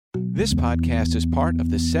This podcast is part of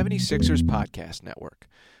the 76ers Podcast Network.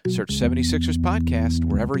 Search 76ers Podcast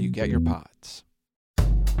wherever you get your pods.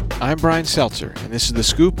 I'm Brian Seltzer, and this is The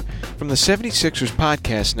Scoop from the 76ers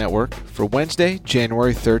Podcast Network for Wednesday,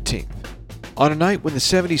 January 13th. On a night when the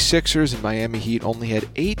 76ers and Miami Heat only had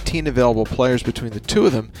 18 available players between the two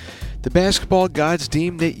of them, the basketball gods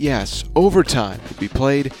deemed that, yes, overtime would be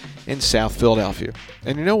played in South Philadelphia.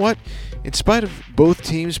 And you know what? In spite of both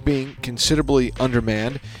teams being considerably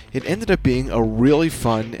undermanned, it ended up being a really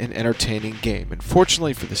fun and entertaining game. And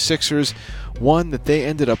fortunately for the Sixers, one that they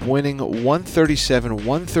ended up winning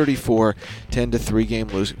 137-134 to end a three-game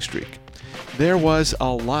losing streak. There was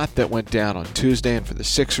a lot that went down on Tuesday, and for the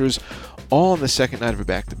Sixers, all on the second night of a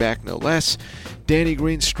back-to-back, no less. Danny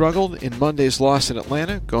Green struggled in Monday's loss in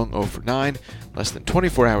Atlanta, going 0 for 9. Less than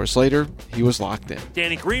 24 hours later, he was locked in.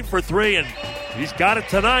 Danny Green for three, and he's got it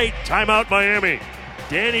tonight. Timeout Miami.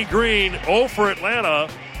 Danny Green 0 for Atlanta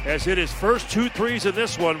has hit his first 2 threes in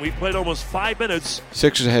this one. We've played almost 5 minutes.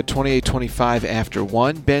 Sixers had 28-25 after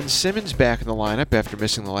one. Ben Simmons back in the lineup after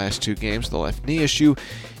missing the last 2 games with a left knee issue.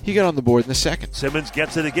 He got on the board in the second. Simmons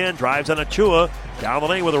gets it again, drives on Achua, down the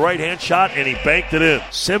lane with a right-hand shot, and he banked it in.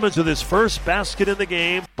 Simmons with his first basket in the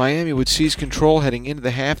game. Miami would seize control heading into the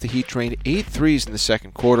half. The Heat drained 8 threes in the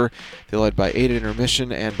second quarter. They led by 8 at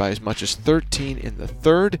intermission and by as much as 13 in the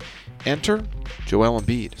third. Enter Joel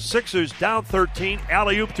Embiid. Sixers down 13,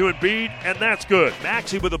 alley-oop to Embiid, and that's good.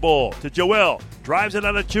 Maxey with the ball to Joel, drives it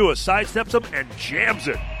on Achua, sidesteps him, and jams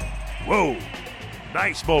it. Whoa.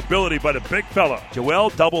 Nice mobility by the big fella.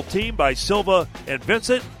 Joel double teamed by Silva and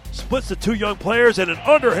Vincent. Splits the 2 young players, and an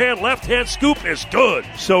underhand left-hand scoop is good.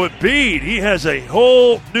 So Embiid, he has a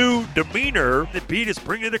whole new demeanor. Embiid is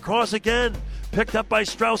bringing it across again. Picked up by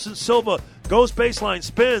Strauss and Silva. Goes baseline,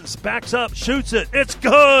 spins, backs up, shoots it. It's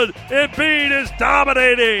good. Embiid is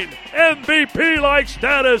dominating. MVP-like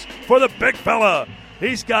status for the big fella.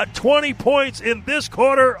 He's got 20 points in this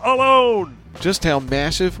quarter alone. Just how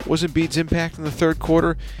massive was Embiid's impact in the third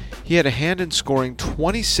quarter? He had a hand in scoring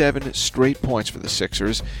 27 straight points for the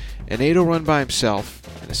Sixers, an 8-0 run by himself,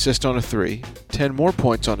 an assist on a 3, 10 more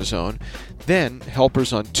points on his own, then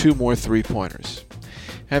helpers on 2 more three-pointers.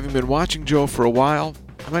 Having been watching Joe for a while,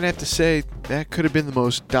 I might have to say that could have been the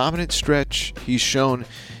most dominant stretch he's shown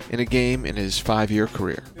in a game in his 5-year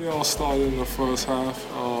career. It all started in the first half.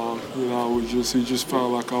 It just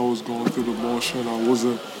felt like I was going through the motion. I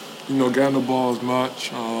wasn't getting the ball as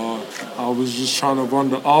much. I was just trying to run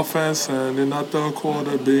the offense, and in that third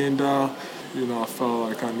quarter, being down, I felt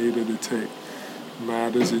like I needed to take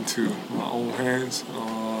matters into my own hands,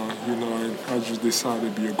 and I just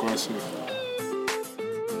decided to be aggressive.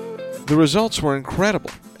 The results were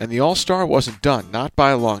incredible, and the All-Star wasn't done, not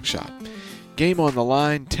by a long shot. Game on the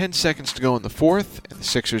line, 10 seconds to go in the fourth, and the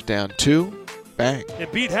Sixers down 2. Bang.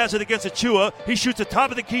 Embiid has it against Achua. He shoots a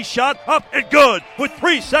top-of-the-key shot, up and good. With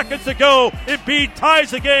 3 seconds to go, Embiid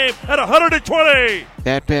ties the game at 120.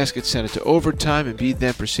 That basket sent it to overtime. Embiid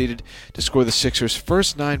then proceeded to score the Sixers'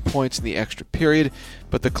 first 9 points in the extra period,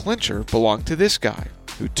 but the clincher belonged to this guy,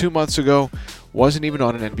 who 2 months ago wasn't even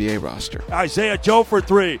on an NBA roster. Isaiah Joe for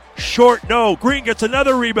 3. Short, no. Green gets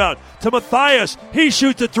another rebound to Matthias. He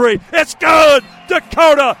shoots a 3. It's good!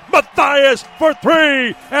 Dakota Matthias for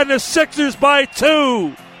 3. And the Sixers by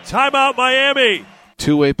 2. Timeout Miami.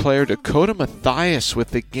 Two-way player Dakota Matthias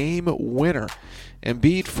with the game winner.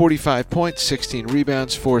 Embiid, 45 points, 16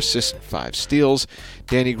 rebounds, 4 assists, and 5 steals.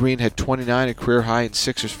 Danny Green had 29, a career high, and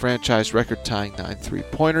Sixers franchise record tying 9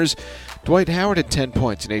 three-pointers. Dwight Howard had 10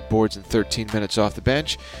 points and 8 boards in 13 minutes off the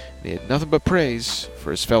bench, and he had nothing but praise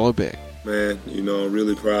for his fellow big. Man, I'm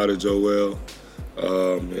really proud of Joel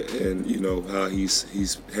and how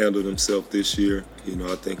he's handled himself this year.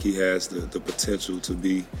 I think he has the potential to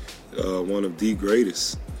be one of the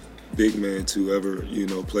greatest big men to ever,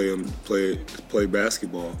 play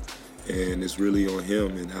basketball. And it's really on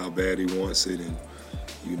him and how bad he wants it. And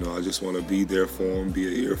I just want to be there for him, be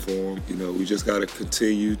an ear for him. We just got to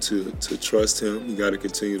continue to trust him. You got to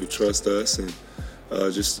continue to trust us. And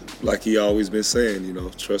just like he always been saying,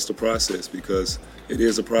 trust the process, because it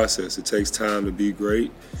is a process. It takes time to be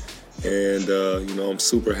great. And, I'm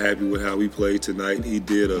super happy with how he played tonight. He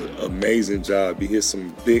did an amazing job. He hit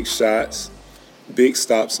some big shots, big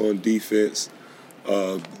stops on defense,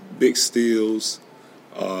 big steals.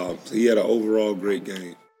 He had an overall great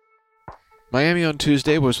game. Miami on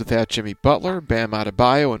Tuesday was without Jimmy Butler, Bam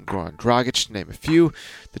Adebayo, and Goran Dragic, to name a few.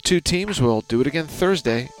 The two teams will do it again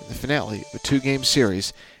Thursday in the finale of a 2-game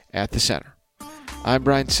series at the Center. I'm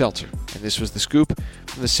Brian Seltzer, and this was The Scoop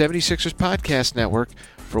from the 76ers Podcast Network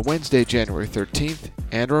for Wednesday, January 13th.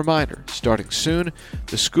 And a reminder, starting soon,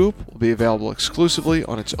 The Scoop will be available exclusively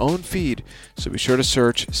on its own feed, so be sure to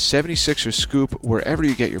search 76ers Scoop wherever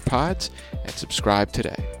you get your pods and subscribe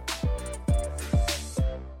today.